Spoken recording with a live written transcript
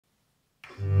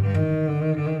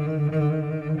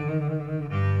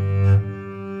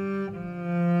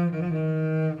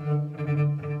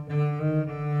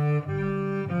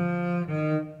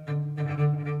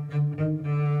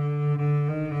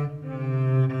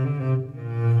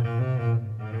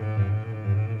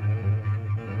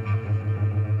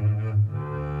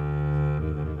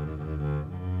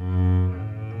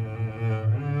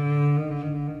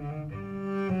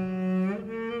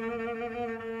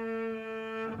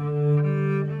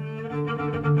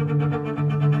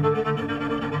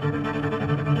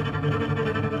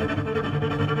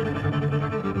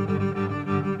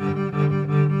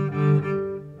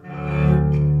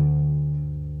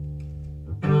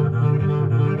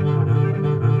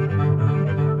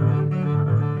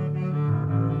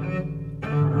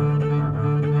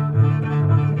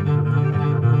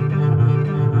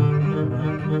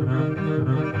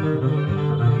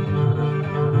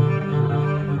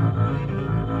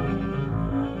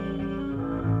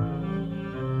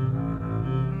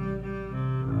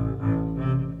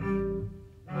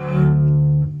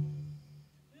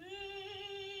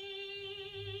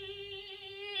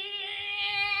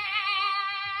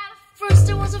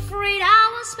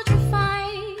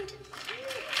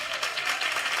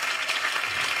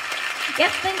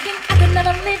Kept thinking I could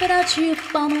never live without you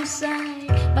by my side.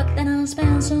 But then I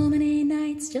spent so many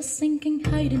nights just thinking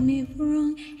how you did me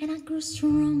wrong. And I grew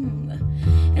strong,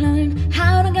 and I learned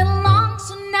how to get along.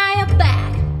 So now you're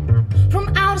back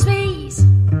from outer space.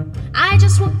 I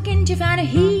just walk in to find you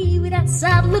here with that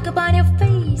sad look upon your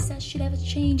face. I should have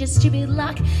changed your stupid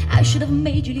luck. I should have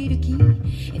made you leave your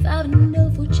key. If I would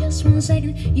know for just 1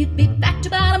 second you'd be back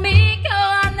to bother me. Go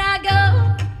on now,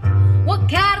 go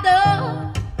walk out the door.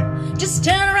 Just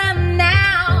turn around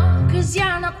now, 'cause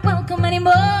you're not welcome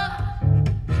anymore.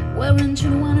 Weren't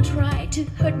you wanna try to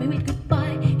hurt me with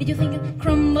goodbye? Did you think I'd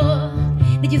crumble?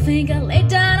 Did you think I'd lay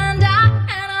down and die?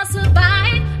 And I'll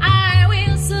survive, I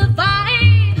will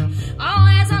survive.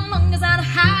 Always as long as I know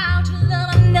how to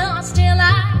love, I know I'm still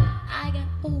alive. I got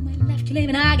all my life to live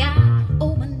and I got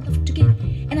all my love to give.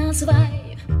 And I'll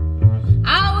survive,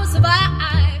 I will survive.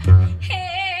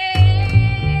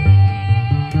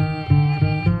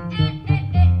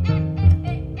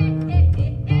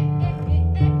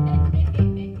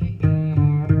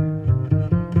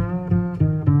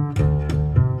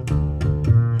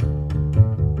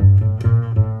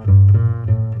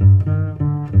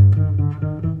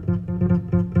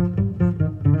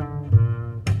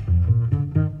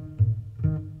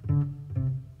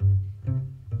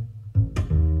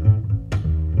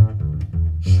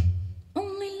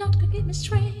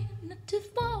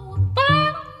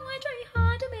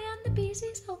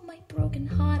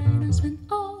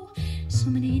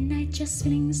 Just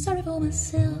feeling sorry for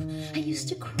myself. I used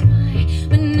to cry,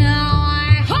 but now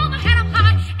I hold my head up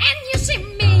high. And you see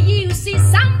me, you see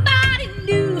somebody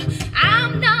new.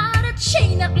 I'm not a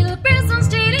chained up little person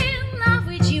still in love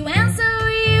with you. And so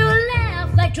you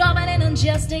laugh like dropping in and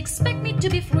just expect me to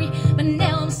be free. But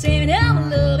now I'm saving up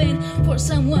my loving for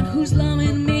someone who's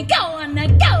loving me. Go on now,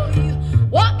 go, you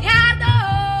walk out the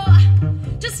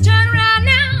door. Just turn around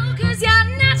now, 'cause you're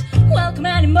not welcome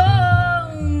anymore.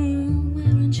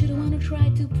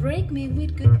 Break me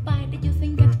with goodbye. Did you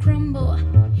think I'd crumble?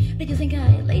 Did you think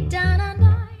I'd lay down and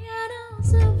die? And I'll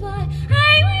survive,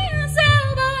 I will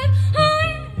survive. Oh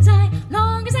yes,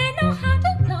 long as I know how to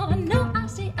love, I know I'll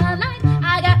stay alive.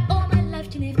 I got all my life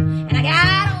to live, and I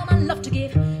got all my love to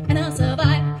give. And I'll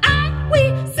survive, I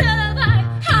will survive,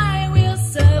 I will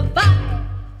survive.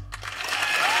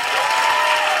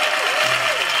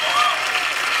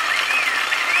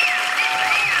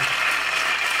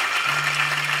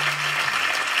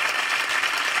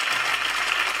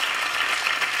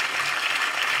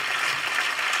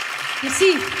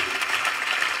 Merci.